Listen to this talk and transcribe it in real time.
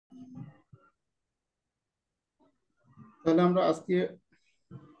তাহলে আমরা আজকে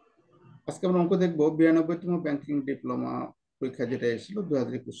আজকে আমরা অঙ্ক দেখবো 92তম ব্যাংকিং ডিপ্লোমা পরীক্ষা যেটা এসেছিল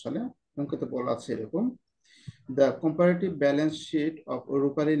 2021 সালে। অঙ্কতে বলা আছে এরকম: the comparative balance sheet of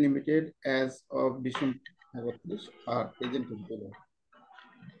Rupali limited as of December 31 R presented below.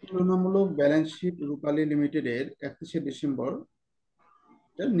 তুলনামূলক ব্যালেন্স শিট রূপালী লিমিটেডের 31শে ডিসেম্বর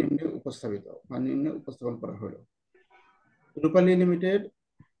নিম্নে উপস্থাপিত বা নিম্নে উপস্থাপন করা হলো। রূপালী limited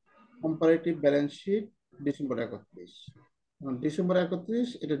comparative balance sheet December 31। December 31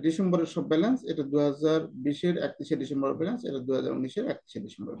 এটা ডিসেম্বরের সব ব্যালেন্স, এটা 2020-এর 31শে ডিসেম্বর ব্যালেন্স, এটা 2019-এর 31শে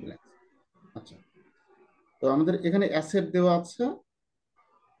ডিসেম্বর ব্যালেন্স। আচ্ছা, তো আমাদের এখানে অ্যাসেট দেওয়া আছে,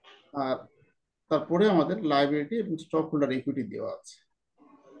 আর তারপরে আমাদের লায়াবিলিটি এবং স্টক হোল্ডার ইকুইটি দেওয়া আছে।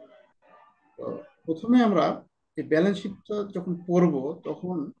 তো প্রথমে আমরা এই ব্যালেন্স শিটটা যখন পড়ব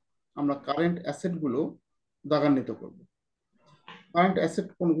তখন আমরা কারেন্ট অ্যাসেট গুলো দাগান্বিত করব। কারেন্ট অ্যাসেট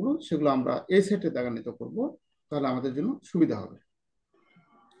কোনগুলো সেগুলো আমরা এই সেটে দাগান্বিত করব, তাহলে আমাদের জন্য সুবিধা হবে,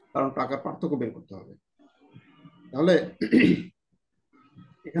 কারণ টাকার পার্থক্য বের করতে হবে। তাহলে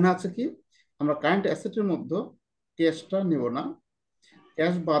এখানে আছে কি, আমরা কারেন্ট অ্যাসেটের মধ্যে ক্যাশটা নেব না,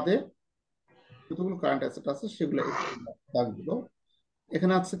 ক্যাশ বাদে যতগুলো কারেন্ট অ্যাসেট আছে সেগুলো দাগ দিব।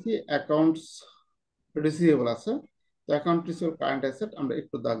 এখানে আছে কি অ্যাকাউন্টস রিসিভেবল আছে, তো অ্যাকাউন্ট রিসিভেবল কারেন্ট অ্যাসেট আমরা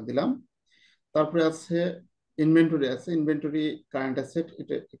একটু দাগ দিলাম। তারপরে আছে ইনভেন্টরি আছে, ইনভেন্টরি কারেন্ট অ্যাসেট,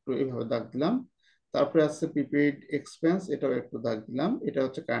 এটা একটু এইভাবে দাগ দিলাম। তারপরে আছে প্রিপেইড এক্সপেন্স, এটাও একটু দাগ দিলাম, এটা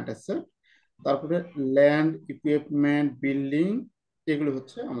হচ্ছে কারেন্ট অ্যাসেট। তারপরে ল্যান্ড, ইকুইপমেন্ট, বিল্ডিং, এগুলো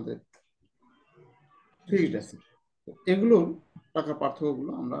হচ্ছে আমাদের ফিক্সড অ্যাসেট। এগুলোর টাকার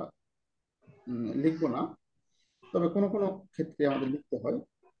পার্থক্যগুলো আমরা লিখবো না, তবে কোনো কোনো ক্ষেত্রে আমাদের লিখতে হয়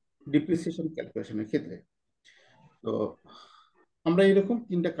ডিপ্রিসিয়েশন ক্যালকুলেশনের ক্ষেত্রে। তো আমরা এরকম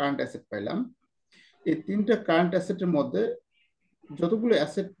তিনটা কারেন্ট অ্যাসেট পাইলাম। এই তিনটা কারেন্ট অ্যাসেটের মধ্যে যতগুলো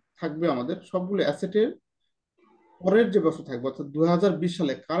অ্যাসেট থাকবে আমাদের সবগুলো অ্যাসেটের পরের যে বছর থাকবে, অর্থাৎ 2020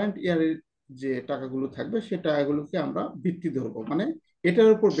 সালে কারেন্ট ইয়ারের যে টাকাগুলো থাকবে সে টাকাগুলোকে আমরা ভিত্তি ধরবো, মানে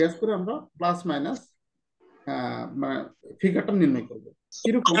এটার উপর বেস করে আমরা প্লাস মাইনাস মানে ফিগারটা নির্ণয় করবো।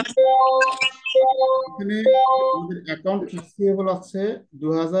 কিরকম, এখানে আমাদের অ্যাকাউন্ট রিসিভেবল আছে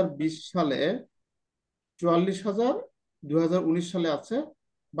 2020 সালে 44,000, 2019 সালে আছে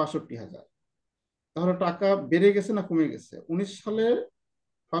 62,000। তাহলে টাকা বেড়ে গেছে না কমে গেছে? 19 সালে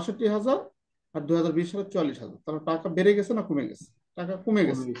 62,000 আর 2020 সালে 44,000, তাহলে টাকা বেড়ে গেছে না কমে গেছে? টাকা কমে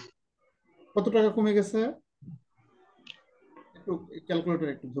গেছে। কত টাকা কমে গেছে একটু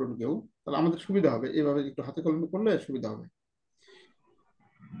ক্যালকুলেটর একটু ধরুন কেউ, তাহলে আমাদের সুবিধা হবে, এইভাবে একটু হাতে কলমে করলে সুবিধা হবে।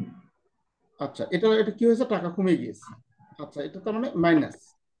 আচ্ছা, এটা এটা কি হয়েছে? টাকা কমে গিয়েছে। আচ্ছা, এটা তার মানে মাইনাস,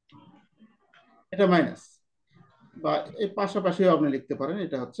 এটা মাইনাস, বা এই পাশাপাশি আপনি লিখতে পারেন,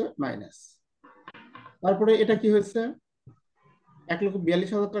 এটা হচ্ছে মাইনাস। তারপরে এটা কি হয়েছে?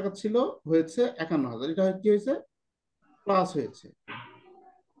 1,42,000 টাকা ছিল, হয়েছে 51,000, এটা কি হয়েছে? প্লাস হয়েছে।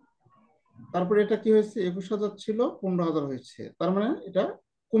 তারপরে এটা কি হয়েছে? 21,000 ছিল 15,000 হয়েছে, তার মানে এটা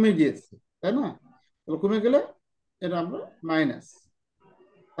কমে গিয়েছে, তাই না? তাহলে কমে গেলে এটা আমরা মাইনাস।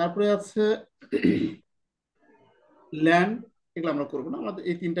 তারপরে আছে ল্যান্ড, এগুলো আমরা করবো না, আমাদের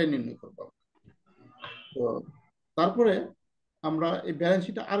এই তিনটাই নির্ণয় করবো। তো তারপরে আমরা এই ব্যালেন্স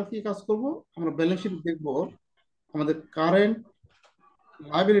শিটে আর কি কাজ করব, আমরা ব্যালেন্স শিট দেখবো আমাদের কারেন্ট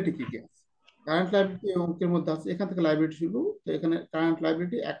লাইবিলিটি কি কি আছে। কারেন্ট লাইবিলিটি অঙ্কের মধ্যে আছে, এখান থেকে লাইবিলিটি শুরু। তো এখানে current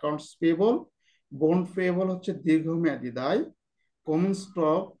liability accounts payable, bond payable হচ্ছে দীর্ঘমেয়াদী দায়, কমন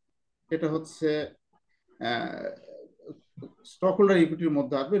স্টক এটা হচ্ছে স্টক হোল্ডার ইকুইটির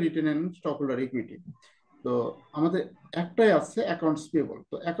মধ্যে আসবে, written and stock holder equity. তো আমাদের একটাই আছে অ্যাকাউন্টস পেয়েবল।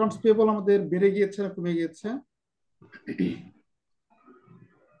 তো অ্যাকাউন্টস পেয়েবল আমাদের বেড়ে গিয়েছে না কমে গিয়েছে?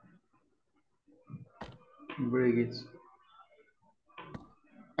 বেড়ে গেছে।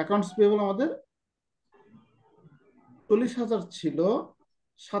 অ্যাকাউন্টস পেয়েবল আমাদের 40,000 ছিল,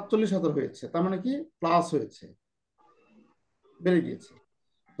 47,000 হয়েছে, তার মানে কি প্লাস হয়েছে, বেড়ে গিয়েছে।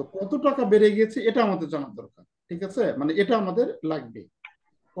 তো কত টাকা বেড়ে গিয়েছে এটা আমাদের জানার দরকার, ঠিক আছে? মানে এটা আমাদের লাগবে,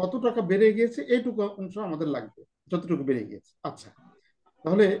 কত টাকা বেড়ে গিয়েছে এইটুকু অংশ আমাদের লাগবে, যতটুকু বেড়ে গিয়েছে। আচ্ছা,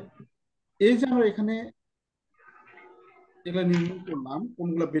 তাহলে এই যে আমরা এখানে এগুলা নির্ণয় করলাম,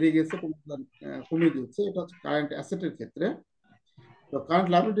 কোনগুলো বেড়ে গেছে কোনগুলো কমে গিয়েছে, এটা হচ্ছে কারেন্ট অ্যাসেটের ক্ষেত্রে। তো কারেন্ট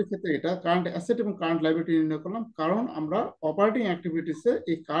লাইবিলিটির ক্ষেত্রে এটা কারেন্ট অ্যাসেট এবং কারেন্ট লাইবিলিটি নির্ণয় করলাম, কারণ আমরা অপারেটিং অ্যাক্টিভিটিসে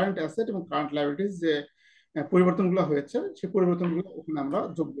এই কারেন্ট অ্যাসেট এবং কারেন্ট লাইবিলিটিস যে পরিবর্তনগুলো হয়েছে সেই পরিবর্তনগুলো ওখানে আমরা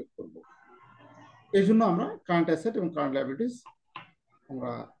যোগ বিয়োগ করবো। এই জন্য আমরা কারেন্ট অ্যাসেট এবং কারেন্ট লাইবিলিটিস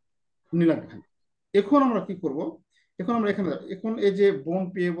আমরা নিলাম এখানে। এখন আমরা কি করব, এখন আমরা এখানে এখন এই যে bond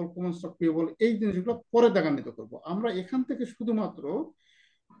payable, common stock payable, এই জিনিসগুলো পরে দাগান্বিত করব। আমরা এখান থেকে শুধুমাত্র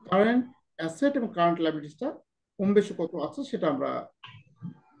কারেন্ট অ্যাসেট এবং কারেন্ট লাইবিলিটিসটা কম বেশি কত আছে সেটা আমরা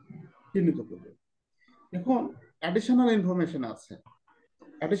চিহ্নিত করব। এখন অ্যাডিশনাল ইনফরমেশন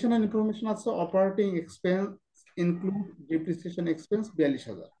আছে। Operating expense include depreciation expense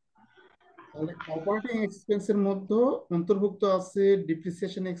 42,000। তাহলে অপারেটিং এক্সপেন্সের মধ্যে অন্তর্ভুক্ত আছে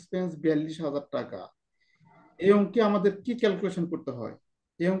ডিপ্রিসিয়েশন এক্সপেন্স 42,000 টাকা। এই অঙ্কে আমাদের কি ক্যালকুলেশন করতে হয়?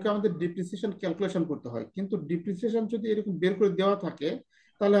 এই অঙ্কে আমাদের ডিপ্রিসিয়েশন ক্যালকুলেশন করতে হয়, কিন্তু ডিপ্রিসিয়েশন যদি এরকম বের করে দেওয়া থাকে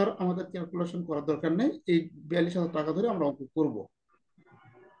তাহলে আর আমাদের ক্যালকুলেশন করার দরকার নেই, এই 42,000 টাকা ধরে আমরা অঙ্ক করব।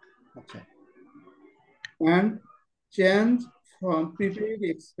 আচ্ছা, and change from prepaid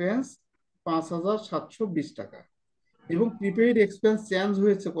expense 5,720 টাকা, এবং প্রিপেইড এক্সপেন্স চেঞ্জ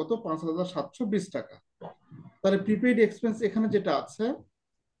হয়েছে কত? 5,720 টাকা। তাহলে প্রিপেইড এক্সপেন্স এখানে যেটা আছে,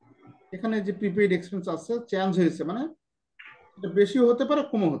 এখানে যে প্রিপেইড এক্সপেন্স আছে চেঞ্জ হয়েছে, মানে এটা বেশিও হতে পারে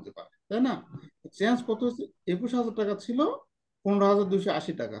কমও হতে পারে, তাই না? চেঞ্জ কত হচ্ছে? 21,000 টাকা ছিল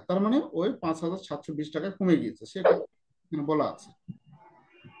 15,280 টাকা, তার মানে ওই 5,720 টাকা কমে গিয়েছে, সে কথা এখানে বলা আছে।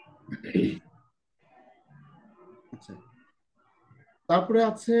 আচ্ছা, তারপরে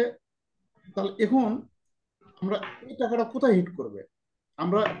আছে, তাহলে এখন আমরা এই টাকাটা কোথায় হিট করবে?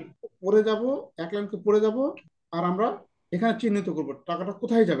 আমরা পড়ে যাব, এক লাইনকে পড়ে যাব, আর আমরা এখানে চিহ্নিত করব টাকাটা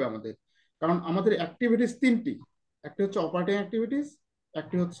কোথায় যাবে আমাদের। কারণ আমাদের অ্যাক্টিভিটিস তিনটি, একটি হচ্ছে অপারেটিং অ্যাক্টিভিটিস,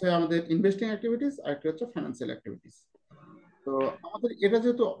 একটি হচ্ছে আমাদের ইনভেস্টিং অ্যাক্টিভিটিস, আর একটি হচ্ছে ফাইন্যান্সিয়াল অ্যাক্টিভিটিস। তো আমাদের এটা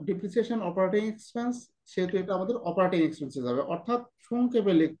যেহেতু ডিপ্রিসিয়েশন অপারেটিং এক্সপেন্স, সেহেতু এটা আমাদের অপারেটিং এক্সপেন্সে যাবে, অর্থাৎ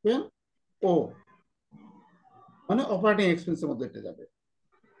সংক্ষেপে লিখবেন ও, মানে অপারেটিং এক্সপেন্সের মধ্যে এটা যাবে।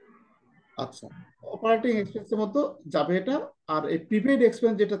 আচ্ছা, অপারেটিং এক্সপেন্সের মধ্যে যাবে এটা। আর এই প্রিপেইড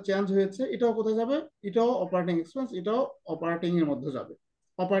এক্সপেন্স যেটা চেঞ্জ হয়েছে, এটাও কোথায় যাবে? এটাও অপারেটিং এক্সপেন্স, এটাও অপারেটিং এর মধ্যে যাবে,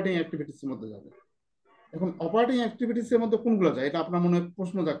 অপারেটিং অ্যাক্টিভিটিস এর মধ্যে যাবে। এখন অপারেটিং অ্যাক্টিভিটিস এর মধ্যে কোনগুলো যায়, এটা আপনার মনে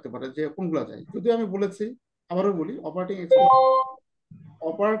প্রশ্ন থাকতে পারে যে কোনগুলো যায়। যদিও আমি বলেছি, আবারও বলি,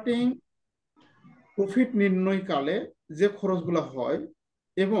 অপারেটিং প্রফিট নির্ণয়কালে যে খরচগুলো হয়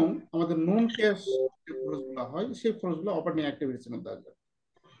এবং আমাদের নন ক্যাশ যে খরচগুলো হয়, সেই খরচগুলো অপারেটিং অ্যাক্টিভিটিস এর মধ্যে আসবে।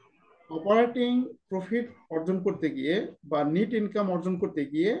 অপারেটিং প্রফিট অর্জন করতে গিয়ে বা নেট ইনকাম অর্জন করতে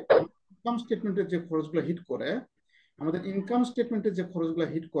গিয়ে ইনকাম স্টেটমেন্টের যে খরচগুলো হিট করে, আমাদের ইনকাম স্টেটমেন্টের যে খরচগুলো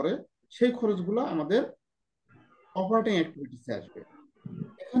হিট করে, সেই খরচগুলো আমাদের অপারেটিং অ্যাক্টিভিটিসে আসবে।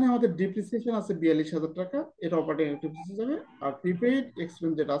 এখানে আমাদের ডিপ্রিসিয়েশন আছে 42,000 টাকা, এটা অপারেটিং অ্যাক্টিভিটিসে যাবে। আর প্রিপেইড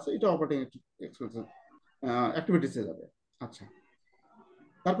এক্সপেন্স যেটা আছে, এটা অপারেটিং এক্সপেন্স অ্যাক্টিভিটিসে যাবে। আচ্ছা,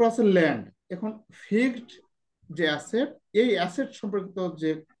 তারপর আছে ল্যান্ড। এখন ফিক্সড যে অ্যাসেট, এই অ্যাসেট সম্পর্কিত যে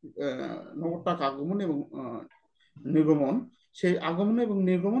নগদ টাকা আগমন এবং নির্গমন, সেই আগমন এবং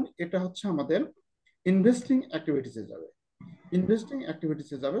নির্গমন এটা হচ্ছে আমাদের ইনভেস্টিং অ্যাক্টিভিটিসে যাবে। ইনভেস্টিং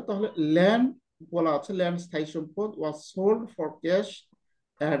অ্যাক্টিভিটিসে যাবে। তাহলে ল্যান্ড বলা আছে, ল্যান্ড স্থায়ী সম্পদ ওয়াজ sold for cash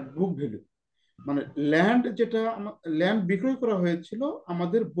at book value, মানে ল্যান্ড যেটা, ল্যান্ড বিক্রয় করা হয়েছিল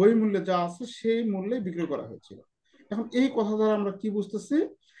আমাদের বই মূল্যে যা আছে সেই মূল্যে বিক্রয় করা হয়েছিল। এখন এই কথা দ্বারা আমরা কি বুঝতেছি?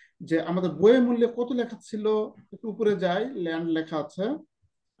 যে আমাদের বইয়ের মূল্যে কত লেখা ছিল, একটু উপরে যাই, ল্যান্ড লেখা আছে,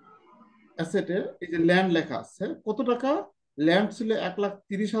 অ্যাসেটের এই যে ল্যান্ড লেখা আছে, কত টাকা? ল্যান্ড ছিল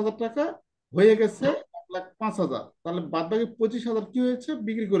 1,30,000 টাকা, হয়ে গেছে 1,05,000, তাহলে বাদ বাকি 25,000 কি হয়েছে?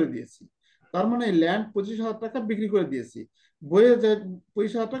 বিক্রি করে দিয়েছি। তার মানে ল্যান্ড 25,000 টাকা বিক্রি করে দিয়েছি। বইয়ে যে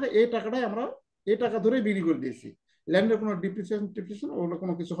 25,000 টাকা, এই টাকাটাই আমরা এই টাকা ধরে বিক্রি করে দিয়েছি। ল্যান্ডের কোনো ডিপ্রিসিয়েশন ওগুলো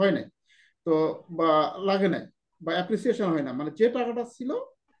কোনো কিছু হয় নাই, তো বা লাগে নাই, বা অ্যাপ্রিসিয়েশন হয় না, মানে যে টাকাটা ছিল,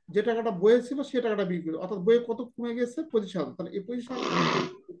 যে টাকাটা বইয়ে ছিল সে টাকাটা বিক্রি করে, অর্থাৎ বইয়ে কত কমে গেছে? 25,000। তাহলে এই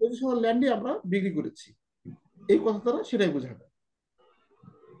 25,000 ল্যান্ডই আমরা বিক্রি করেছি। এই কথা দ্বারা সেটাই বোঝাবে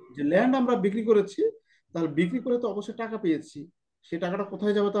যে ল্যান্ড আমরা বিক্রি করেছি। তাহলে বিক্রি করে তো অবশ্যই টাকা পেয়েছি, সেই টাকাটা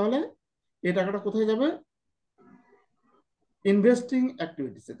কোথায় যাবে তাহলে? এই টাকাটা কোথায় যাবে? ইনভেস্টিং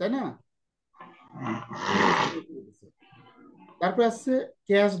অ্যাক্টিভিটিসে, তাই না? তারপরে আসছে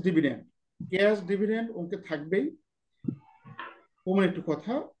ক্যাশ ডিভিডেন্ড। ক্যাশ ডিভিডেন্ড অঙ্কে থাকবেই, কমন একটু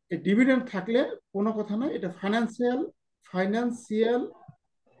কথা। এই ডিভিডেন্ড থাকলে কোনো কথা নয়, এটা ফাইন্যান্সিয়াল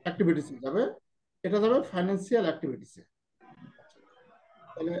অ্যাক্টিভিটিসে যাবে, এটা যাবে ফাইন্যান্সিয়াল অ্যাক্টিভিটিসে।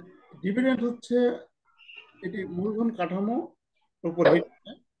 তাহলে ডিভিডেন্ড হচ্ছে এটি মূলধন কাঠামো উপর হিট,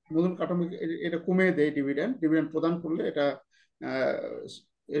 মূলধন কাঠামো এটা কমিয়ে দেয়। ডিভিডেন্ড ডিভিডেন্ড প্রদান করলে এটা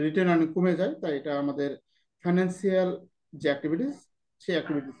রিটার্ন আর্নিং কমে যায়, তাই এটা আমাদের ফাইন্যান্সিয়াল যে অ্যাক্টিভিটিস, সেই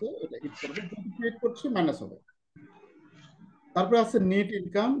অ্যাক্টিভিটিসে এটা হিট করবে, যদি ক্রিয়েট করছে মাইনাস হবে। তারপরে আছে নেট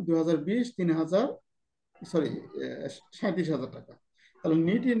ইনকাম 2020 3,000, সরি 37,000 টাকা। তাহলে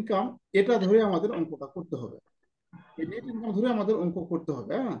নেট ইনকাম এটা ধরে আমাদের অঙ্কটা করতে হবে, এই নেট ইনকাম ধরে আমাদের অঙ্ক করতে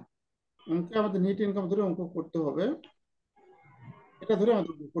হবে। হ্যাঁ, অঙ্কে আমাদের নেট ইনকাম ধরে অঙ্ক করতে হবে, এটা ধরে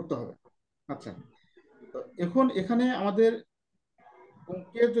আমাদের অঙ্ক করতে হবে। আচ্ছা, তো এখন এখানে আমাদের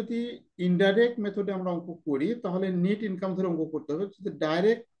অঙ্কের যদি ইনডাইরেক্ট মেথডে আমরা অঙ্ক করি তাহলে নেট ইনকাম ধরে অঙ্ক করতে হবে, যদি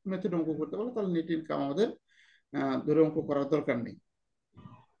ডাইরেক্ট মেথডে অঙ্ক করতে পারো তাহলে নেট ইনকাম আমাদের ধরে অঙ্ক করার দরকার নেই।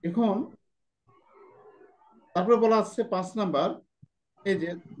 এখন তারপরে বলা আছে 5 নাম্বার, এই যে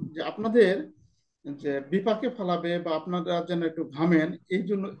যে আপনাদের যে বিপাকে ফেলাবে বা আপনারা যেন একটু ঘামেন এই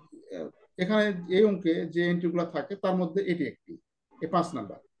জন্য আহ, এখানে এই অঙ্কে যে এন্ট্রিগুলো থাকে তার মধ্যে এটি একটি, এই 5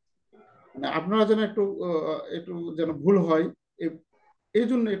 নাম্বার। মানে আপনারা যেন একটু একটু যেন ভুল হয় এই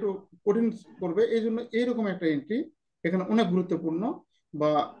জন্য একটু কঠিন করবে, এই জন্য এইরকম একটা এন্ট্রি এখানে অনেক গুরুত্বপূর্ণ,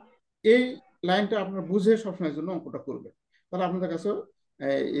 বা এই লাইনটা আপনারা বুঝে সবসময়ের জন্য অঙ্কটা করবে, তাহলে আপনাদের কাছে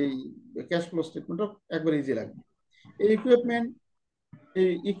এই ক্যাশ ফ্লো স্টেটমেন্টটা একবার ইজি লাগবে। এই ইকুইপমেন্ট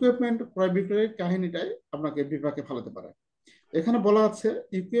এই ইকুইপমেন্ট ক্রয় বিক্রয়ের কাহিনীটাই আপনাকে বিপাকে ফেলাতে পারে। এখানে বলা আছে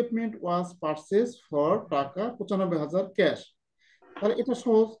ইকুইপমেন্ট ওয়াজ পারচেজ ফর টাকা 95,000 ক্যাশ। তাহলে এটা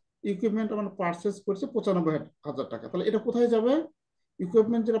সহজ, ইকুইপমেন্ট আমরা পারচেজ করছি 95,000 টাকা, তাহলে এটা কোথায় যাবে?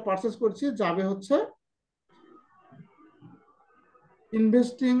 ইকুইপমেন্ট যেটা পারচেজ করছি যাবে হচ্ছে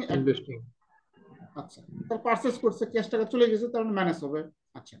ইনভেস্টিং। ইনভেস্টিং। আচ্ছা, তাহলে পারচেজ করছে, ক্যাশ টাকা চলে গেছে, তার মানে ম্যানেজ হবে।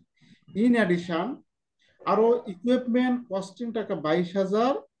 আচ্ছা, ইন অ্যাডিশন আরো ইকুইপমেন্ট কস্টিং টাকা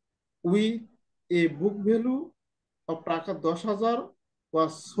 22,000 with a book value of টাকা 10,000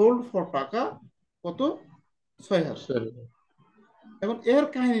 ওয়াজ সোল্ড ফর টাকা কত? 6,000। সরি। এখন এর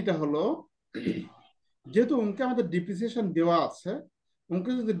কাহিনীটা হলো, যেহেতু অঙ্কে আমাদের ডিপ্রিসিয়েশন দেওয়া আছে,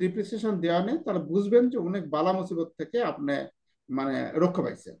 অঙ্কে যদি ডিপ্রিসিয়েশন দেওয়া নেই তাহলে বুঝবেন যে অনেক বালা মুসিবত থেকে আপনি মানে রক্ষা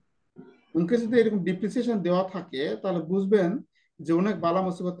পাইছেন। অঙ্কে যদি এরকম ডিপ্রিসিয়েশন দেওয়া থাকে তাহলে বুঝবেন যে অনেক বালা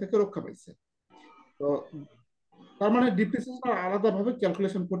মুসিবত থেকে রক্ষা পাইছে। তো তার মানে ডিপ্রিসিয়েশন আলাদাভাবে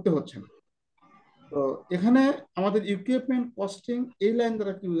ক্যালকুলেশন করতে হচ্ছে না। তো এখানে আমাদের ইকুইপমেন্ট কস্টিং এই লাইন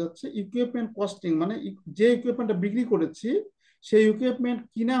দ্বারা কি বোঝাচ্ছে? ইকুইপমেন্ট কস্টিং মানে যে ইকুইপমেন্টটা বিক্রি করেছি সেই ইকুইপমেন্ট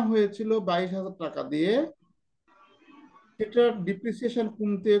কিনা হয়েছিল 22,000 টাকা দিয়ে, সেটার ডিপ্রিসিয়েশন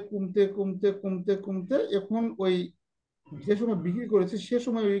কমতে কমতে কমতে কমতে কমতে এখন ওই যে সময় বিক্রি করেছি সে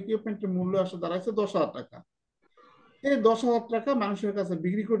সময় ওই ইকুইপমেন্টের মূল্য আসে দাঁড়াইছে 10,000 টাকা। এই 10,000 টাকা মানুষের কাছে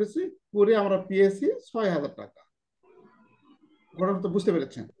বিক্রি করেছি, করে আমরা পেয়েছি 6,000 টাকা। ঘটনা তো বুঝতে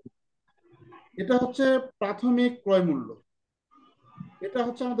পেরেছেন? এটা হচ্ছে প্রাথমিক ক্রয় মূল্য, এটা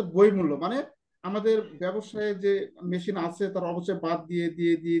হচ্ছে আমাদের বই মূল্য, মানে আমাদের ব্যবসায় যে মেশিন আছে তার অবশ্যই বাদ দিয়ে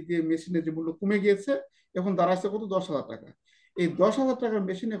দিয়ে দিয়ে দিয়ে মেশিনের যে মূল্য কমে গিয়েছে, এখন দাঁড়াচ্ছে কত? 10,000 টাকা। এই 10,000 টাকার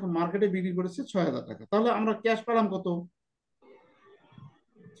মেশিন এখন মার্কেটে বিক্রি করেছে 6,000 টাকা, তাহলে আমরা ক্যাশ পেলাম কত?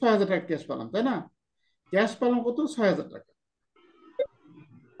 6,000 টাকা ক্যাশ পেলাম, তাই না? ক্যাশ পেলাম কত? 6,000 টাকা।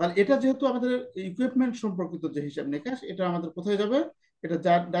 তাহলে এটা যেহেতু আমাদের ইকুইপমেন্ট সম্পর্কিত যে হিসাব নিকাশ, এটা আমাদের কোথায় যাবে? এটা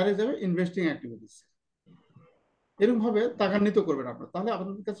ডাইরেক্ট যাবে ইনভেস্টিং অ্যাক্টিভিটিস। এরকম ভাবে তাকান্বিত করবেন আপনার, তাহলে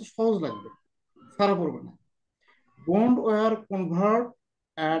আপনাদের কাছে সহজ লাগবে, সারা পড়বে না। Bond war convert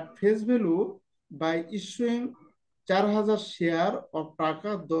at face value by issuing 4,000 share of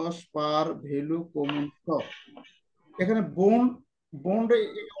টাকা 10 পার ভ্যালু কমন স্টক। এখানে বন্ড, বন্ড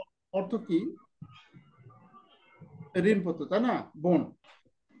অর্থ কি? ঋণপত্র, তাই না? বন্ড,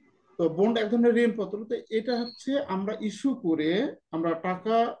 তো বন্ড এক ধরনের ঋণপত্র, তো এটা হচ্ছে আমরা ইস্যু করে আমরা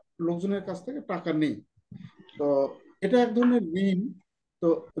টাকা লোকজনের কাছ থেকে টাকা নেই। তো এটা এক ধরনের ঋণ। তো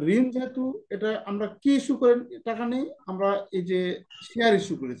ঋণ যেহেতু, এটা আমরা কি ইস্যু করে টাকা নেই? আমরা এই যে শেয়ার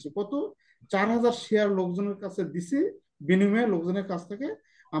ইস্যু করেছি কত? 4,000 শেয়ার লোকজনের কাছে দিছি, বিনিময়ে লোকজনের কাছ থেকে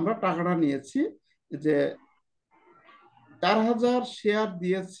আমরা টাকাটা নিয়েছি। যে 4,000 শেয়ার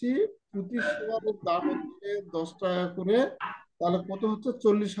দিয়েছি, প্রতি শেয়ারের দাম হচ্ছে 10 টাকা করে, তাহলে কত হচ্ছে?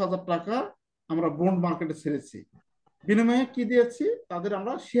 40,000 টাকা আমরা বন্ড মার্কেটে ছেড়েছি। বিনিময়ে কি দিয়েছি? তাদের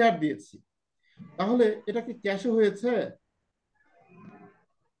আমরা শেয়ার দিয়েছি। তাহলে এটা কি ক্যাশে হয়েছে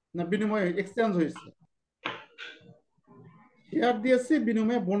না বিনিময়ে এক্সচেঞ্জ হয়েছে? শেয়ার দিয়েছি,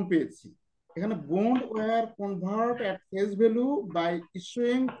 বিনিময়ে বন্ড পেয়েছি। এখানে bond war convert at face value by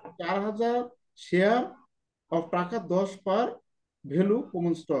issuing 4,000 share of টাকা 10 par value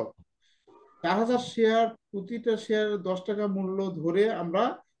common stock. 4,000 share, প্রতিটা শেয়ার 10 টাকা মূল্য ধরে আমরা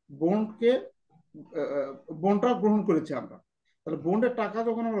বন্ডকে বন্ডটা গ্রহণ করেছি আমরা। তাহলে বন্ডের টাকা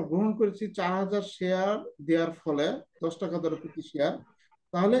যখন আমরা গ্রহণ করেছি 4,000 শেয়ার দেওয়ার ফলে 10 টাকা দরে প্রতি শেয়ার,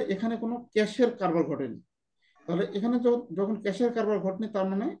 তাহলে এখানে কোনো ক্যাশের কারবার ঘটেনি। তাহলে এখানে যখন ক্যাশের কারবার ঘটেনি তার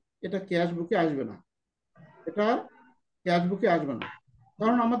মানে এটা ক্যাশ বুকে আসবে না, এটা ক্যাশ বুকে আসবে না,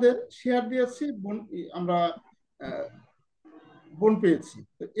 কারণ আমাদের শেয়ার দিয়েছি, আমরা বন্ড পেয়েছি।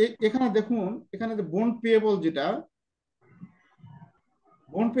 তো এখানে দেখুন, এখানে যে বন্ড পেয়েবল, যেটা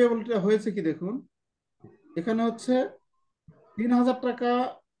বন্ড পেয়েবলটা হয়েছে কি দেখুন, এখানে হচ্ছে 3,000 টাকা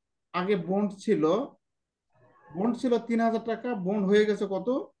আগে বন্ড ছিল, বন্ড ছিল 3,000 টাকা, বন্ড হয়ে গেছে কত?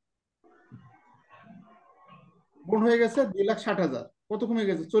 বন্ড হয়ে গেছে 2,60,000। কত কমে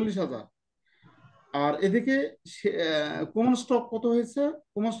গেছে? 40,000। আর এদিকে কমন স্টক কত হয়েছে?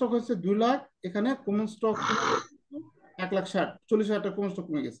 কমন স্টক হয়েছে 2 লাখ, এখানে কমন স্টক কমে গেছে 1,60,000, 40,000 টাকা কমন স্টক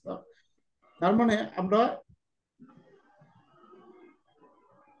কমে গেছে। তার মানে আমরা,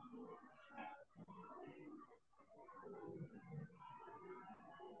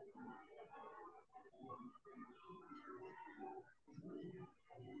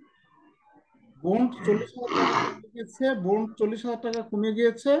 বন্ড 40,000 টাকা কমে গিয়েছে, বন্ড 40,000 টাকা কমে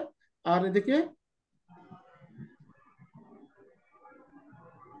গিয়েছে। আর এদিকে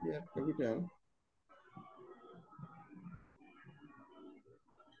ক্যাপিটাল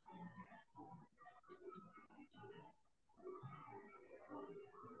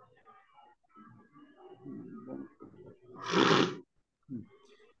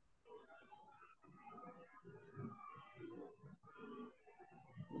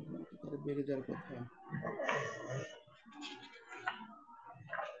বেড়ে যাওয়ার কথা।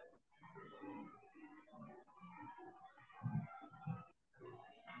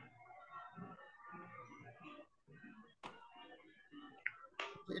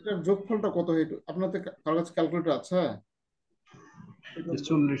 এটার যোগফলটা কত হয় আপনাদের কার কাছে ক্যালকুলেটর আছে?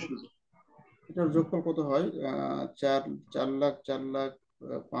 এটার যোগফল কত হয়? 4 লাখ, 4 লাখ,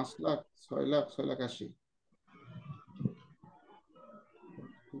 5 লাখ, 6 লাখ, 6,80,000।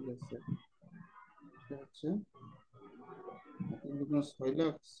 ঠিক আছে, এটা হচ্ছে 6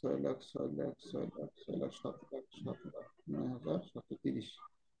 লাখ, 6 লাখ, 6 লাখ, 6 লাখ, 6 লাখ, 7 লাখ, 7 লাখ, 9,730।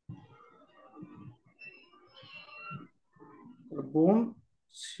 বন্ড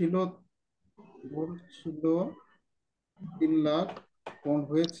ছিল বন্ড ছিল 3 লাখ, বন্ড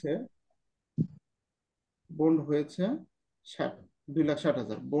হয়েছে 60,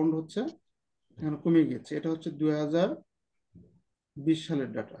 2,60,000। বন্ড হচ্ছে এখানে কমে গিয়েছে। এটা হচ্ছে 2020 সালের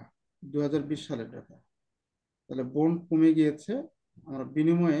ডাটা, 2020 সালের ডাটা। তাহলে বন্ড কমে গিয়েছে, আমরা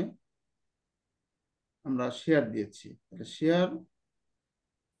বিনিময়ে আমরা শেয়ার দিয়েছি। তাহলে শেয়ার,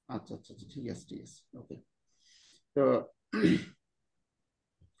 আচ্ছা আচ্ছা আচ্ছা, ঠিক আছে ঠিক আছে, ওকে। তো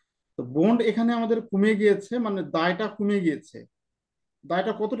তো বন্ড এখানে আমাদের কমে গিয়েছে, মানে দায়টা কমে গিয়েছে।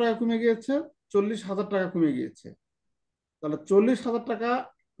 দায়টা কত টাকা কমে গিয়েছে? 40,000 টাকা কমে গিয়েছে। তাহলে 40,000 টাকা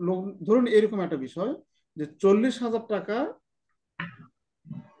লোক, ধরুন এরকম একটা বিষয় যে 40,000 টাকা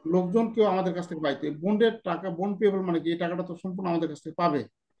লোকজন কেউ আমাদের কাছ থেকে পাইতো, বন্ডের টাকা, বন্ড পেয়েবল মানে কি, এই টাকাটা তো সম্পূর্ণ আমাদের কাছ থেকে পাবে।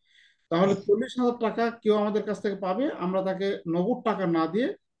 তাহলে 40,000 টাকা কেউ আমাদের কাছ থেকে পাবে, আমরা তাকে নগদ টাকা না দিয়ে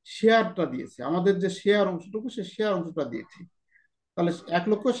শেয়ারটা দিয়েছি, আমাদের যে শেয়ার অংশটুকু সেই শেয়ার অংশটা দিয়েছি। তাহলে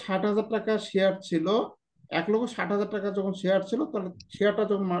 1,60,000 টাকা শেয়ার ছিল, 1,60,000 টাকা যখন শেয়ার ছিল, তাহলে শেয়ারটা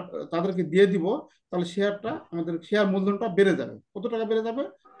যখন তাদেরকে দিয়ে দিব, তাহলে শেয়ারটা, আমাদের শেয়ার মূলধনটা বেড়ে যাবে। কত টাকা বেড়ে যাবে?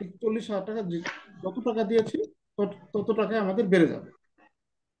 ঠিক 40,000 টাকা, যত টাকা দিয়েছি তত টাকায় আমাদের বেড়ে যাবে।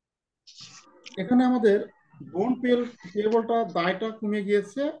 এখানে আমাদের বন্ড পেয়েবলটা, দায়টা কমে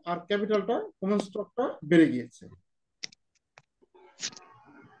গিয়েছে, আর ক্যাপিটালটা, কমন স্টকটা বেড়ে গিয়েছে।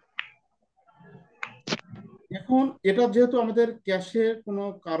 এখন এটা যেহেতু আমাদের ক্যাশের কোনো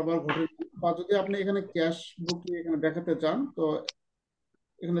কারবার ঘটেনি, বা যদি আপনি এখানে ক্যাশ বুকে এখানে দেখাতে চান, তো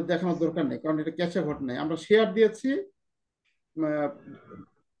এখানে দেখানোর দরকার নেই, কারণ এটা ক্যাশে ঘটে নাই। আমরা শেয়ার দিয়েছি,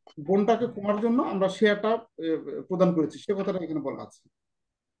 বন্ডটাকে কমার জন্য আমরা শেয়ারটা প্রদান করেছি, সে কথাটা এখানে বলা আছে।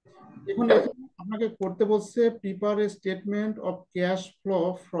 এখন এখানে আপনাকে করতে বলছে প্রিপার এ statement of cash flow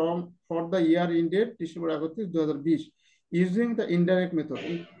for the year ended December 31, 2020 using the indirect method.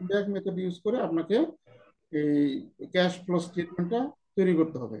 Indirect method use করে আপনাকে এই ক্যাশ ফ্লো স্টেটমেন্টটা তৈরি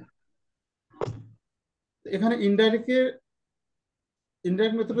করতে হবে। এখানে ইনডাইরেক্ট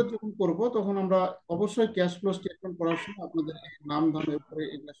মেথডে যখন করব, তখন আমরা অবশ্যই ক্যাশ ফ্লো স্টেটমেন্ট করার সময় আপনাদের নাম ধামের উপরে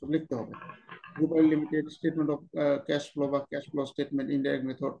এগুলো সব লিখতে হবে। Global limited statement of cash flow বা cash flow statement indirect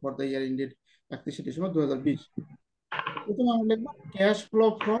method for the year ended 31 December 2020। প্রথমে আমরা লিখবো cash flow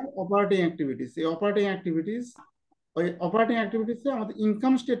from operating activities. এই অপারেটিং অ্যাক্টিভিটিস, ওই অপারেটিং অ্যাক্টিভিটিসে আমাদের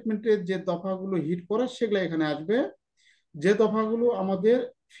ইনকাম স্টেটমেন্টের যে দফাগুলো হিট করে সেগুলো এখানে আসবে। যে দফাগুলো আমাদের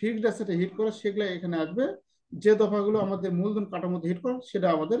ফিক্সড অ্যাসেটে হিট করে সেগুলো এখানে আসবে। যে দফাগুলো আমাদের মূলধন কাঠামোতে হিট করে সেটা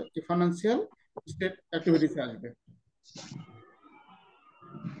আমাদের ফাইন্যান্সিয়াল স্টেট অ্যাক্টিভিটিসে আসবে।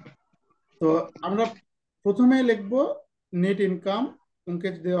 তো আমরা প্রথমে লিখবো নেট ইনকাম, অঙ্কে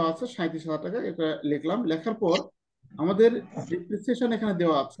দেওয়া আছে 37,000 টাকা, এটা লিখলাম। লেখার পর আমাদের ডিপ্রিসিয়েশন এখানে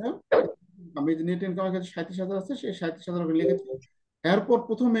দেওয়া আছে, আমি যে নেট ইনকাম এখানে 37,000 আছে, সেই 37,000 লিখেছি। এরপর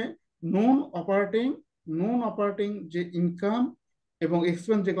প্রথমে নন অপারেটিং নন অপারেটিং যে ইনকাম এবং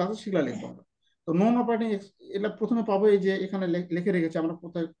এক্সপেন্স যেগুলো আছে সেগুলো লিখবো আমরা। তো নন অপারেটিং এটা প্রথমে পাবো, এই যে এখানে লিখে রেখেছি আমরা,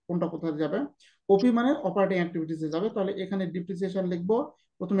 কোথায় কোনটা কোথায় যাবে। ওপি মানে অপারেটিং অ্যাক্টিভিটিসে যাবে। তাহলে এখানে ডিপ্রিসিয়েশন লিখবো।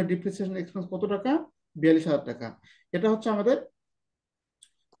 প্রথমে ডিপ্রিসিয়েশন এক্সপেন্স কত টাকা? 42,000 টাকা। এটা হচ্ছে আমাদের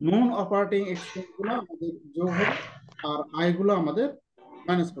নন অপারেটিং এক্সপেন্স গুলো আমাদের যোগ হবে, আর আয়গুলো আমাদের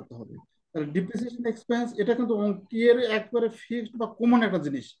মাইনাস করতে হবে। তাহলে ডিপ্রিসিয়েশন এক্সপেন্স, এটা কিন্তু অঙ্কের একবারে ফিক্সড বা কমন একটা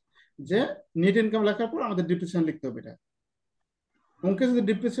জিনিস, যে নেট ইনকাম লেখার পর আমাদের ডিপ্রিসিয়েশন লিখতে হবে। এটা অঙ্কে যদি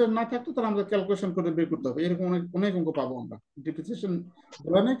ডিপ্রিসিয়েশন না থাকতো, তাহলে আমাদের ক্যালকুলেশন করে বের করতে হবে। এরকম অনেক অনেক অঙ্ক পাবো আমরা, ডিপ্রিসিয়েশন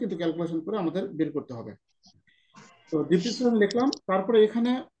বলা নেই কিন্তু ক্যালকুলেশন করে আমাদের বের করতে হবে। তো ডিপ্রিসিয়েশন লিখলাম। তারপরে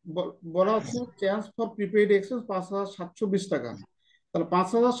এখানে বলা আছে চার্জ ফর প্রিপেইড এক্সপেন্স 5,720 টাকা। তাহলে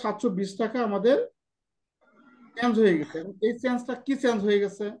 5,720 টাকা আমাদের চেঞ্জ হয়ে গেছে। এবং এই চেঞ্জটা কি চেঞ্জ হয়ে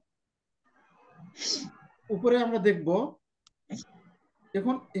গেছে উপরে আমরা দেখব।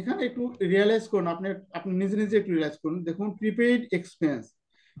 দেখুন এখানে একটু রিয়েলাইজ করুন, আপনি আপনি নিজে নিজে একটু রিয়েলাইজ করুন। দেখুন প্রিপেইড এক্সপেন্স,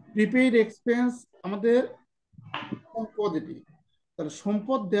 প্রিপেইড এক্সপেন্স আমাদের সম্পদ এটি। তাহলে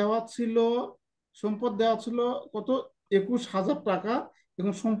সম্পদ দেওয়া ছিল কত, 21,000 টাকা,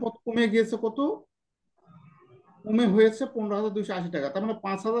 এবং সম্পদ কমে গিয়েছে কত, কমে হয়েছে 15,280 টাকা। তার মানে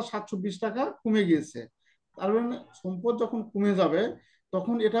 5,720 টাকা কমে গিয়েছে। তার মানে সম্পদ যখন কমে যাবে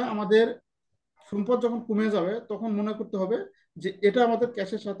তখন এটা আমাদের, সম্পদ যখন কমে যাবে তখন মনে করতে হবে যে এটা আমাদের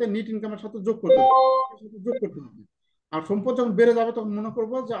ক্যাশের সাথে, নিট ইনকামের সাথে যোগ করতে হবে, যোগ করতে হবে। আর সম্পদ যখন বেড়ে যাবে তখন মনে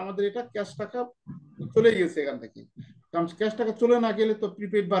করবো যে আমাদের এটা ক্যাশ টাকা চলে গিয়েছে এখান থেকে। কারণ ক্যাশ টাকা চলে না গেলে তো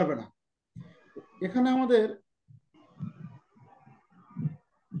প্রিপেড বাড়বে না। এখানে আমাদের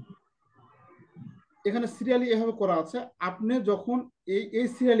এখানে সিরিয়ালি এভাবে করা আছে। আপনি যখন এই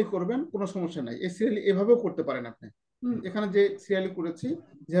সিরিয়ালি করবেন কোনো সমস্যা নাই, এই সিরিয়ালি এভাবেও করতে পারেন আপনি। এখানে যে সিরিয়ালি করেছি,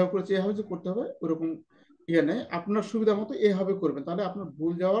 যেভাবে করেছি এভাবে যে করতে হবে ওরকম ইয়ে নেই, আপনার সুবিধা মতো এভাবে করবেন, তাহলে আপনার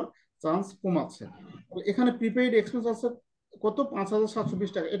ভুল যাওয়ার চান্স কম আছে। এখানে প্রিপেইড এক্সপেন্স আছে কত,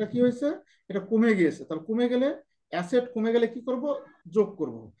 5,720 টাকা। এটা কি হয়েছে, এটা কমে গিয়েছে। তাহলে কমে গেলে, অ্যাসেট কমে গেলে কি করব, যোগ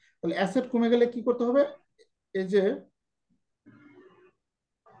করব। তাহলে অ্যাসেট কমে গেলে কি করতে হবে, এই যে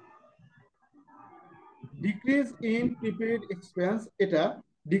ডিক্রিজ ইন প্রিপেইড এক্সপেন্স, এটা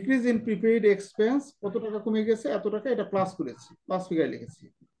ডিক্রিজ ইন প্রিপেইড এক্সপেন্স কত টাকা কমে গেছে, এত টাকা, এটা প্লাস করেছি, প্লাস ফিগার লিখেছি।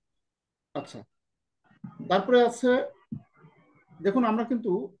 আচ্ছা, তারপরে আছে দেখুন আমরা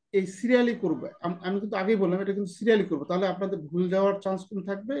কিন্তু এই সিরিয়ালি করবো, আমি কিন্তু আগেই বললাম এটা কিন্তু সিরিয়ালি করবো, তাহলে আপনাদের ভুল যাওয়ার চান্স কম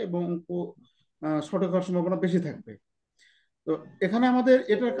থাকবে এবং অঙ্ক সঠিক হওয়ার সম্ভাবনা বেশি থাকবে। তো এখানে আমাদের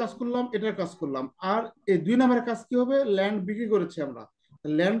এটার কাজ করলাম, এটার কাজ করলাম, আর এই 2 নম্বরের কাজ কি হবে, ল্যান্ড বিক্রি করেছি আমরা।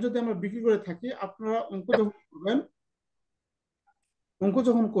 ল্যান্ড যদি আমরা বিক্রি করে থাকি, আপনারা অঙ্ক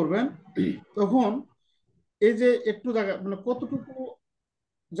যখন করবেন তখন এই যে একটু জায়গা, মানে কতটুকু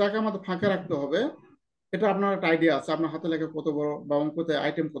জায়গা আমাদের ফাঁকা রাখতে হবে, এটা আপনার একটা আইডিয়া আছে, আপনার হাতে লেখা কত বড় বা অঙ্কতে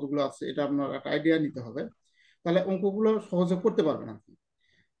আইটেম কতগুলো আছে, এটা আপনার একটা আইডিয়া নিতে হবে, তাহলে অঙ্কগুলো সহজে করতে পারবেন আর কি।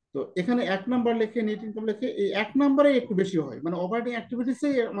 তো এখানে 1 নাম্বার লেখে, নেট ইনকাম লেখে, এই 1 নাম্বারে একটু বেশি হয়, মানে অপারেটিং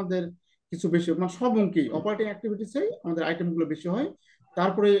অ্যাক্টিভিটিসেই আমাদের কিছু বেশি, মানে সব অঙ্কেই অপারেটিং অ্যাক্টিভিটিসেই আমাদের আইটেমগুলো বেশি হয়।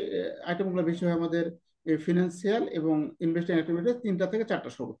 তারপরে আইটেমগুলো বেশি হয় আমাদের ফিনান্সিয়াল এবং ইনভেস্টিং অ্যাক্টিভিটিস, 3টা থেকে 4টা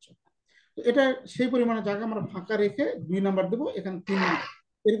সর্বোচ্চ। তো এটা সেই পরিমাণে জায়গা আমরা ফাঁকা রেখে 2 নাম্বার দেবো, এখানে 3 নাম্বার,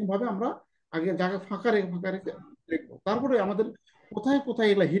 এরকম ভাবে আমরা আগে জায়গা ফাঁকা রেখে লিখবো। তারপরে আমাদের কোথায় কোথায়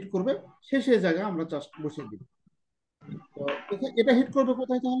এগুলা হিট করবে সেই সেই জায়গা আমরা জাস্ট বসিয়ে দিব। তো এটা হিট করবে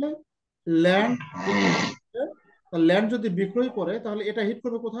কোথায় তাহলে, ল্যান্ড, ল্যান্ড যদি বিক্রয় করে তাহলে এটা হিট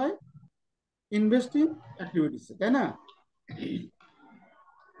করবে কোথায়, ইনভেস্টিং অ্যাক্টিভিটিসে, তাই না?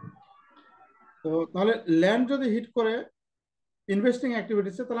 তো তাহলে ল্যান্ড যদি হিট করে ইনভেস্টিং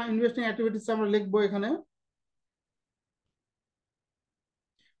অ্যাক্টিভিটিসে, তাহলে ইনভেস্টিং অ্যাক্টিভিটিসে আমরা লিখবো এখানে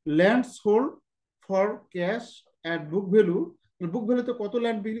land sold for cash at book value. বুক ভ্যালুতে কত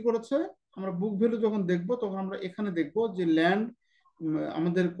ল্যান্ড বিক্রি করেছে, আমরা বুক ভ্যালু যখন দেখবো তখন আমরা এখানে দেখবো যে ল্যান্ড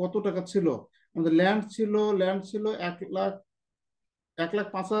আমাদের কত টাকা ছিল। আমাদের ল্যান্ড ছিল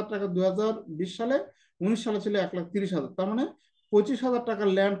 1,05,000 টাকা 2020 সালে, 19 সালে ছিল 1,30,000, তার মানে 25,000 টাকার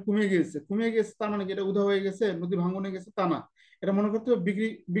ল্যান্ড কমে গিয়েছে। তার মানে কি এটা উধাও হয়ে গেছে, নদী ভাঙনে গেছে, তা না। এটা মনে করতে হবে বিক্রি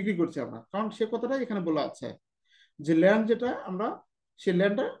বিক্রি করছি আমরা, কারণ সে কথাটাই এখানে বলা আছে যে ল্যান্ড যেটা আমরা, সেই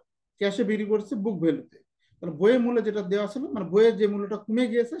ল্যান্ডটা ক্যাশে বিক্রি করছি বুক ভ্যালুতে। তাহলে বইয়ের মূল্য যেটা দেওয়া ছিল, মানে বইয়ের যে মূল্যটা কমে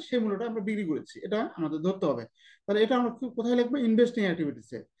গিয়েছে সেই মূল্যটা আমরা বিক্রি করেছি, এটা আমাদের ধরতে হবে। তাহলে এটা আমরা কোথায় লিখবো, investing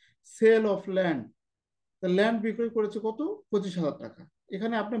অ্যাক্টিভিটিসে, sell of land. Land বিক্রয় করেছে কত, 25,000 টাকা।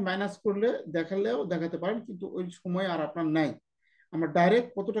 এখানে আপনি মাইনাস করলে দেখালেও দেখাতে পারেন, কিন্তু ওই সময় আর আপনার নাই। আমরা ডাইরেক্ট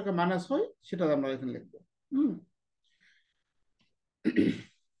কত টাকা মাইনাস হয় সেটা আমরা এখানে লিখবো। হম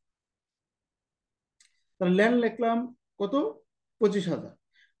তাহলে ল্যান্ড লিখলাম কত, 25,000।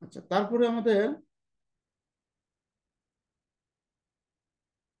 আচ্ছা, তারপরে আমাদের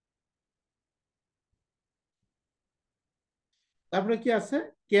তারপরে কি আছে,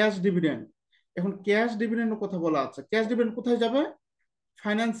 ক্যাশ ডিভিডেন্ড। এখন ক্যাশ ডিভিডেন্ডের কথা বলা আছে, ক্যাশ ডিভিডেন্ড কোথায় যাবে,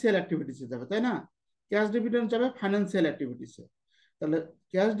 ফাইন্যান্সিয়াল অ্যাক্টিভিটিসে যাবে, তাই না? ক্যাশ ডিভিডেন্ড যাবে ফাইন্যান্সিয়াল অ্যাক্টিভিটিসে। তাহলে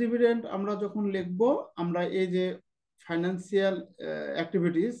ক্যাশ ডিভিডেন্ড আমরা যখন লিখবো, আমরা এই যে ফাইন্যান্সিয়াল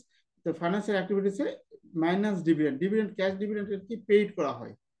অ্যাক্টিভিটিস, তো financial অ্যাক্টিভিটিসে minus dividend, cash dividend কি পেইড করা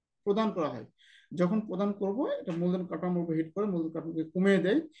হয়, প্রদান করা হয়। যখন প্রদান করব এটা মূলধন কাঠামোর উপর হিট করে মূলধন কাঠামোকে কমিয়ে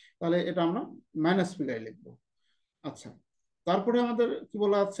দেয়, তাহলে এটা আমরা মাইনাস ফিগারে লিখবো। আচ্ছা, তারপরে আমাদের কি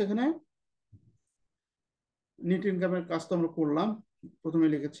বলা আছে এখানে, নেট ইনকামের কাজ তো আমরা করলাম, প্রথমে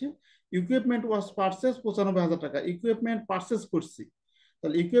লিখেছি ইকুইপমেন্ট ওয়াজ পারচেস 95,000 টাকা, ইকুইপমেন্ট পারচেস করছি।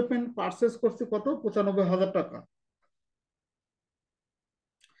 তাহলে ইকুইপমেন্ট পারচেস করছি কত, 95,000 টাকা।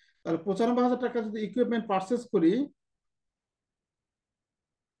 তাহলে 95,000 টাকা যদি ইকুইপমেন্ট পারচেস করি,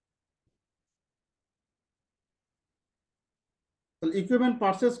 তাহলে ইকুইপমেন্ট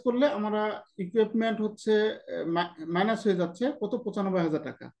পারচেস করলে আমরা ইকুইপমেন্ট হচ্ছে মাইনাস হয়ে যাচ্ছে কত, 95,000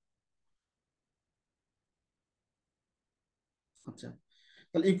 টাকা। আচ্ছা,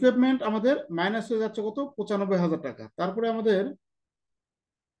 তাহলে ইকুইপমেন্ট আমাদের মাইনাস হয়ে যাচ্ছে কত, 95,000 টাকা। তারপরে আমাদের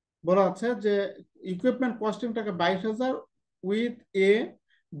বলা আছে যে ইকুইপমেন্ট কস্টিং টাকা 22,000, উইথ এ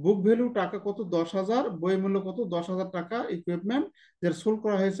বুক ভ্যালু টাকা কত, 10,000, বই মূল্য কত, 10,000 টাকা। ইকুইপমেন্ট যেটা সোল্ড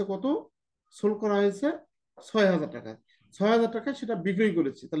করা হয়েছে কত, সোল্ড করা হয়েছে 6,000 টাকা। 6,000 টাকা সেটা বিক্রি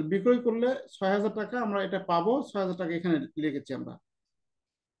করেছি, তাহলে বিক্রয় করলে 6,000 টাকা আমরা এটা পাবো। 6,000 টাকা এখানে লিখেছি আমরা।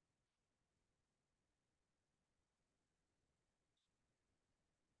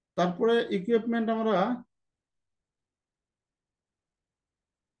 তারপরে ইকুইপমেন্ট আমরা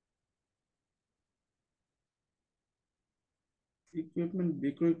ইকুইপমেন্ট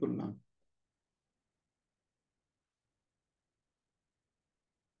বিক্রয় করলাম,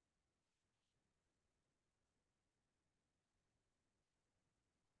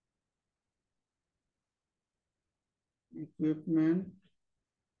 ইকুইপমেন্ট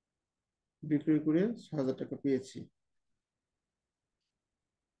বিক্রয় করে 6,000 টাকা পেয়েছি।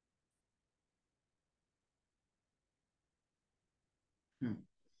 হুম,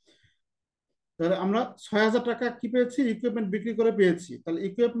 তাহলে আমরা 6,000 টাকা কি পেয়েছি, ইকুইপমেন্ট বিক্রি করে পেয়েছি। তাহলে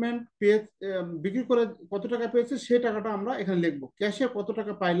ইকুইপমেন্ট পেয়ে বিক্রি করে কত টাকা পেয়েছি সেই টাকাটা আমরা এখানে লিখবো। ক্যাশে কত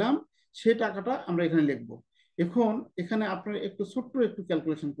টাকা পাইলাম সেই টাকাটা আমরা এখানে লিখবো। এখন এখানে আপনার একটু ছোট্ট একটু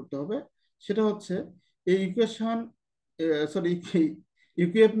ক্যালকুলেশন করতে হবে। সেটা হচ্ছে এই ইকুয়েশন, সরি,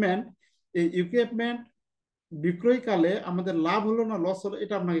 ইকুইপমেন্ট, এই ইকুইপমেন্ট বিক্রয়কালে আমাদের লাভ হলো না লস হলো,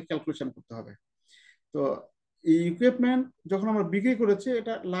 এটা আপনাকে ক্যালকুলেশন করতে হবে। তো এই ইকুইপমেন্ট যখন আমরা বিক্রি করেছি,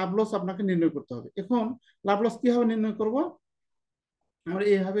 এটা লাভ লস আপনাকে নির্ণয় করতে হবে। এখন লাভ লস কিভাবে নির্ণয় করব, আমরা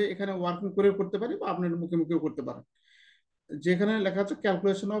এইভাবে এখানে ওয়ার্কিং করে করতে পারি, বা আপনার মুখে মুখেও করতে পারেন। যেখানে লেখা আছে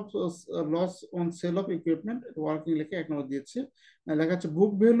calculation of loss on sell of equipment, working লিখে 1 নম্বর দিয়েছে। লেখা আছে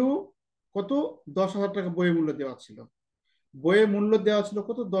বুক ভ্যালু কত, 10,000 টাকা বইয়ের মূল্য দেওয়া ছিল। বইয়ের মূল্য দেওয়া ছিল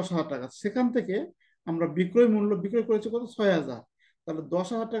কত, 10,000 টাকা। সেখান থেকে আমরা বিক্রয় মূল্য বিক্রয় করেছি কত, 6,000। তাহলে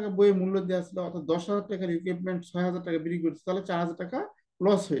 10,000 টাকা বইয়ের মূল্য দেওয়া ছিল, অর্থাৎ 10,000 টাকার ইকুইপমেন্ট 6,000 টাকা বিক্রি করেছে, তাহলে 4,000 টাকা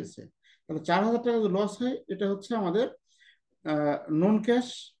লস হয়েছে। তাহলে 4,000 টাকা যদি লস হয়, এটা হচ্ছে আমাদের নন ক্যাশ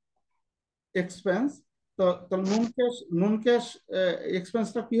এক্সপেন্স। তো তাহলে নন ক্যাশ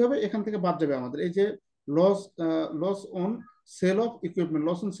এক্সপেন্সটা কি হবে, এখান থেকে বাদ যাবে আমাদের। এই যে loss, loss on sell of equipment,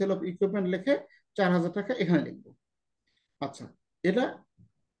 loss on sell of equipment লিখে 4,000 টাকা এখানে লিখবো। আচ্ছা, এটা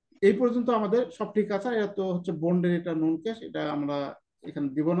এই পর্যন্ত আমাদের সব ঠিক আছে। এটা তো হচ্ছে বন্ডের, এটা নন ক্যাশ, এটা আমরা এখানে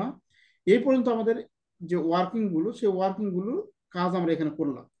দিব না। এই পর্যন্ত আমাদের যে ওয়ার্কিং গুলো, সেই ওয়ার্কিং গুলো কাজ আমরা এখানে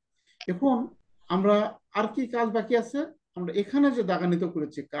করলাম। এখন আমরা আর কি কাজ বাকি আছে, আমরা এখানে যে দাগান্বিত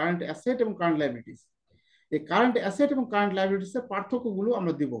করেছি কারেন্ট অ্যাসেট এবং কারেন্ট লাইবিলিটিস, এই কারেন্ট অ্যাসেট এবং কারেন্ট লাইবিলিটিস এর পার্থক্যগুলো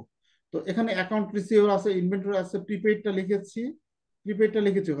আমরা দিব। তো এখানে অ্যাকাউন্ট রিসিভেবল আছে, ইনভেন্টরি আছে, প্রিপেইডটা লিখেছি, প্রিপেইডটা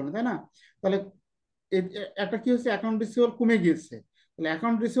লিখেছি ওখানে, তাই না? তাহলে একটা কি হচ্ছে, অ্যাকাউন্ট রিসিভেবল কমে গিয়েছে। তাহলে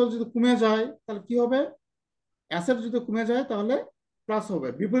অ্যাকাউন্ট রিসিভেবল যদি কমে যায়, তাহলে কি হবে, অ্যাসেট যদি কমে যায় তাহলে প্লাস হবে,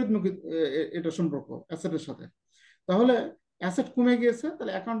 বিপরীতমুখী এটা সম্পর্ক অ্যাসেটের সাথে। তাহলে অ্যাসেট কমে গিয়েছে,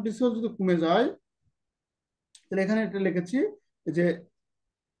 তাহলে অ্যাকাউন্ট রিসিভেবল যদি কমে যায়, তাহলে এখানে এটা লিখেছি যে,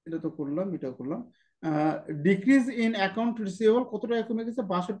 এটা তো করলাম, এটাও করলাম। ডিক্রিজ ইন অ্যাকাউন্ট রিসিভেবল কত টাকা কমে গেছে,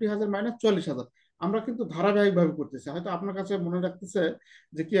 62,000 মাইনাস 44,000। আমরা কিন্তু ধারাবাহিকভাবে করতেছি, হয়তো আপনার কাছে মনে রাখতেছে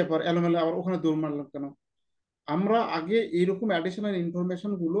যে কি ব্যাপার, এলোমেলো আবার ওখানে দৌড় মারলাম কেন। আমরা আগে এইরকম অ্যাডিশনাল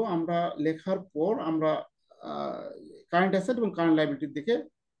ইনফরমেশন গুলো আমরা লেখার পর আমরা কারেন্ট অ্যাসেট এবং কারেন্ট লাইবিলিটির দিকে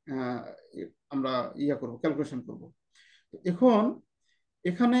আহ, আমরা ইয়া করব, ক্যালকুলেশন করব। এখন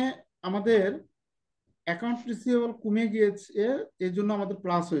এখানে আমাদের অ্যাকাউন্ট রিসিভেবল কমে গিয়েছে, এর জন্য আমাদের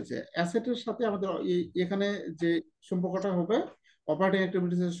প্লাস হয়েছে। অ্যাসেটের সাথে আমাদের এখানে যে সম্পর্কটা হবে, অপারেটিং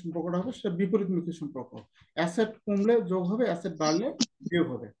অ্যাক্টিভিটিস এর সম্পর্কটা হবে, সেটা বিপরীতমুখী সম্পর্ক। অ্যাসেট কমলে যোগ হবে, অ্যাসেট বাড়লে বিয়োগ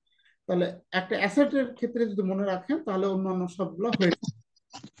হবে। তাহলে একটা অ্যাসেটের ক্ষেত্রে যদি মনে রাখেন, তাহলে অন্যান্য সবগুলো হয়েছে।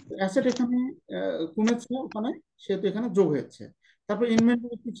 অ্যাসেট এখানে কমেছে ওখানে, সেহেতু এখানে যোগ হয়েছে। তারপর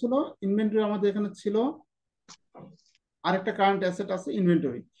ইনভেন্টরি কি ছিল, ইনভেন্টরি আমাদের এখানে ছিল, আরেকটা কারেন্ট অ্যাসেট আছে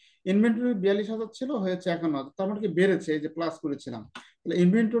ইনভেন্টরি। ইনভেন্টরি 42,000 ছিল, হয়েছে 51,000, তার মানে কি বেড়েছে, এই যে প্লাস করেছিলাম। তাহলে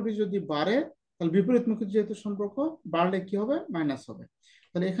ইনভেন্টরি যদি বাড়ে, তাহলে বিপরীতমুখী যেহেতু সম্পর্ক, বাড়লে কি হবে, মাইনাস হবে।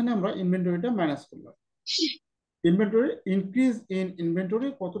 তাহলে এখানে আমরা ইনভেন্টরিটা মাইনাস করলাম। ইনভেন্টরি ইনক্রিজ ইন ইনভেন্টরি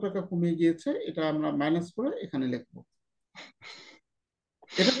কত টাকা কমে গিয়েছে, এটা আমরা মাইনাস করে এখানে লিখবো।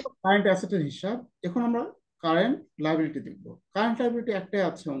 এটা হলো কারেন্ট অ্যাসেটের হিসাব। এখন আমরা কারেন্ট লাইবিলিটি দেখব। কারেন্ট লাইবিলিটি একটাই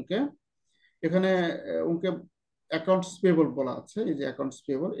আছে অঙ্কে, এখানে অঙ্কে অ্যাকাউন্টস পেয়েবল বলা আছে, এই যে অ্যাকাউন্টস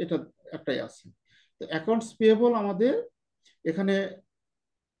পেয়েবল, এটা একটাই আছে। তো অ্যাকাউন্টস পেয়েবল আমাদের এখানে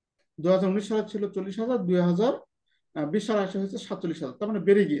 2019 সালে ছিল 40,000, 2020 সালে আসা হয়েছে 47,000, তার মানে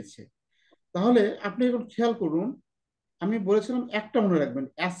বেড়ে গিয়েছে। তাহলে আপনি এখন খেয়াল করুন, আমি বলেছিলাম একটা মনে রাখবেন,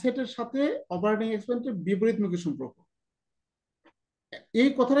 অ্যাসেটের সাথে অপারেটিং এক্সপেন্সের বিপরীতমুখী সম্পর্ক, এই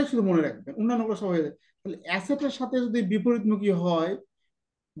কথাটাই শুধু মনে রাখবেন, অন্যান্যগুলো সব হয়ে যায়। তাহলে অ্যাসেটের সাথে যদি বিপরীতমুখী হয়,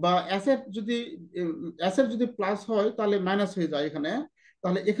 বা অ্যাসেট যদি প্লাস হয় তাহলে মাইনাস হয়ে যায় এখানে।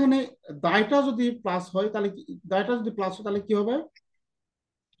 তাহলে এখানে দায়টা যদি প্লাস হয় তাহলে দায়টা যদি প্লাস হয় তাহলে কি হবে?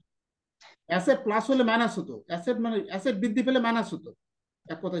 অ্যাসেট প্লাস হলে মাইনাস হতো, অ্যাসেট মানে অ্যাসেট বৃদ্ধি পেলে মাইনাস হতো,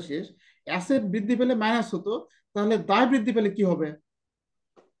 এক কথা শেষ। অ্যাসেট বৃদ্ধি পেলে মাইনাস হতো, তাহলে দায় বৃদ্ধি পেলে কি হবে?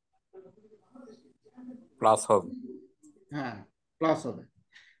 প্লাস হবে। হ্যাঁ, প্লাস হবে।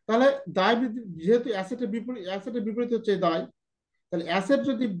 তাহলে দায় বৃদ্ধি, যেহেতু অ্যাসেটের বিপরীত হচ্ছে দায়, তাহলে অ্যাসেট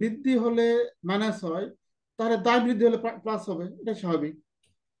যদি বৃদ্ধি হলে মাইনাস হয়, তাহলে দায় বৃদ্ধি হলে প্লাস হবে, এটা স্বাভাবিক।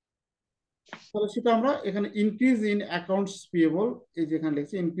 তাহলে সেটা আমরা এখানে ইনক্রিজ ইন অ্যাকাউন্টস পেয়েবল, এই যে এখানে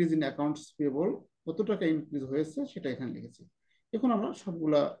লিখেছি ইনক্রিজ ইন অ্যাকাউন্টস পেয়েবল, কত টাকা ইনক্রিজ হয়েছে সেটা এখানে লিখেছি। এখন আমরা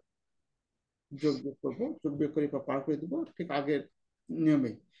সবগুলা যোগ বিয়োগ করবো, যোগ বিয়োগ করে পার করে দিব ঠিক আগের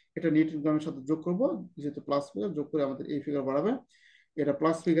নিয়মে। এটা নিট ইনকামের সাথে যোগ করব, যেহেতু প্লাস ফিগার, যোগ করে আমাদের এই ফিগার বাড়াবে। এটা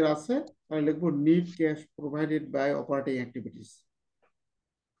প্লাস ফিগার আছে, তাহলে লিখবো NEET cash provided by operating activities,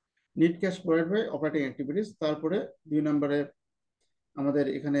 NEET cash provide by operating activities. তারপরে 2 নম্বরে আমাদের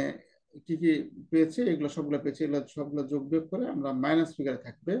এখানে কি কি পেয়েছে, এগুলো সবগুলো পেয়েছে, এগুলো সবগুলো যোগ বিয়োগ করে আমরা মাইনাস ফিগারে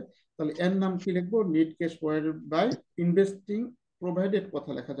থাকবে। তাহলে এর নাম কি লিখবো? NEET cash provided by investing, provided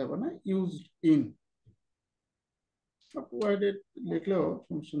কথা লেখা যাবে না, ইউজড ইন, প্রোভাইডেড লিখলেও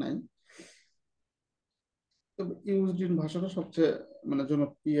সমস্যা নাই, তবে ইউজড ইন ভাষাটা সবচেয়ে মানে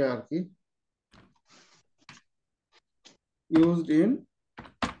জনপ্রিয় আর কি। ইউজড ইন,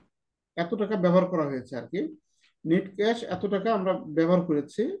 এত টাকা ব্যবহার করা হয়েছে আর কি, নেট ক্যাশ এত টাকা আমরা ব্যবহার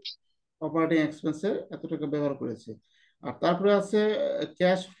করেছি, অপারেটিং এক্সপেন্সে এত টাকা ব্যবহার করেছি। আর তারপরে আছে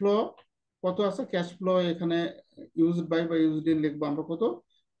ক্যাশ ফ্লো, কত আছে ক্যাশ ফ্লো এখানে, ইউজড বাই বা ইউজড ইন লিখবো আমরা কত,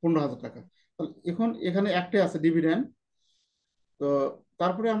 15,000 টাকা। তাহলে এখন এখানে একটাই আছে ডিভিডেন্ড। তো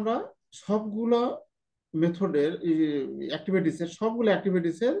তারপরে আমরা সবগুলো মেথডের সবগুলো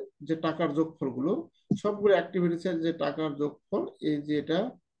অ্যাক্টিভিটিসের যে টাকার যোগফলগুলো, সবগুলো অ্যাক্টিভিটিসের যে টাকার যোগফল, এই যে এটা,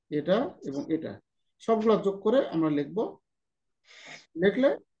 এটা এবং এটা, সবগুলো যোগ করে আমরা লিখবো। লিখলে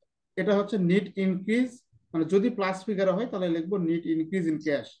এটা হচ্ছে নিট ইনক্রিজ, মানে যদি প্লাস ফিগারে হয় তাহলে লিখবো নিট ইনক্রিজ ইন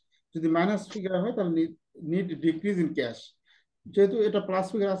ক্যাশ, যদি মাইনাস ফিগারে হয় তাহলে নিট ডিক্রিজ ইন ক্যাশ। যেহেতু এটা প্লাস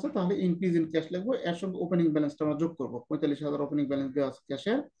ফিগার আছে তাহলে ইনক্রিজ ইন ক্যাশ লিখবো। এর সঙ্গে ওপেনিং ব্যালেন্সটা আমরা যোগ করবো, 45,000 ওপেনিং ব্যালেন্স দেওয়া আছে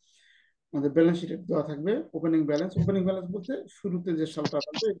ক্যাশের, আমাদের ব্যালেন্স শিটে দেওয়া থাকবে ওপেনিং ব্যালেন্স। ওপেনিং ব্যালেন্স বলতে শুরুতে যে সালটা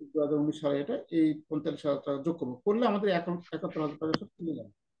থাকবে 2019 সালে, এটা এই 45,000 টাকা যোগ করবো, করলে আমাদের 71,000 টাকা সব চলে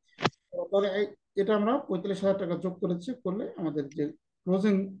যাবে। তাহলে এটা আমরা 45,000 টাকা যোগ করেছি, করলে আমাদের যে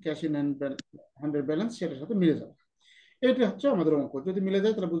ক্লোজিং ক্যাশ ইন হ্যান্ডের ব্যালেন্স সেটার সাথে মিলে যাবে। এটা হচ্ছে আমাদের অঙ্ক, যদি মিলে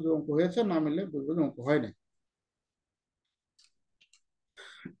যায় তাহলে বুঝবে অঙ্ক হয়েছে, না মিললে বুঝবে যে অঙ্ক হয় না।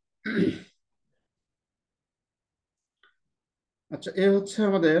 আচ্ছা, এ হচ্ছে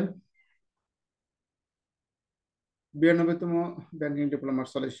আমাদের 92তম ব্যাংকিং ডিপ্লোমার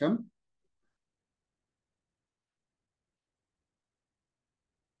সলিউশন।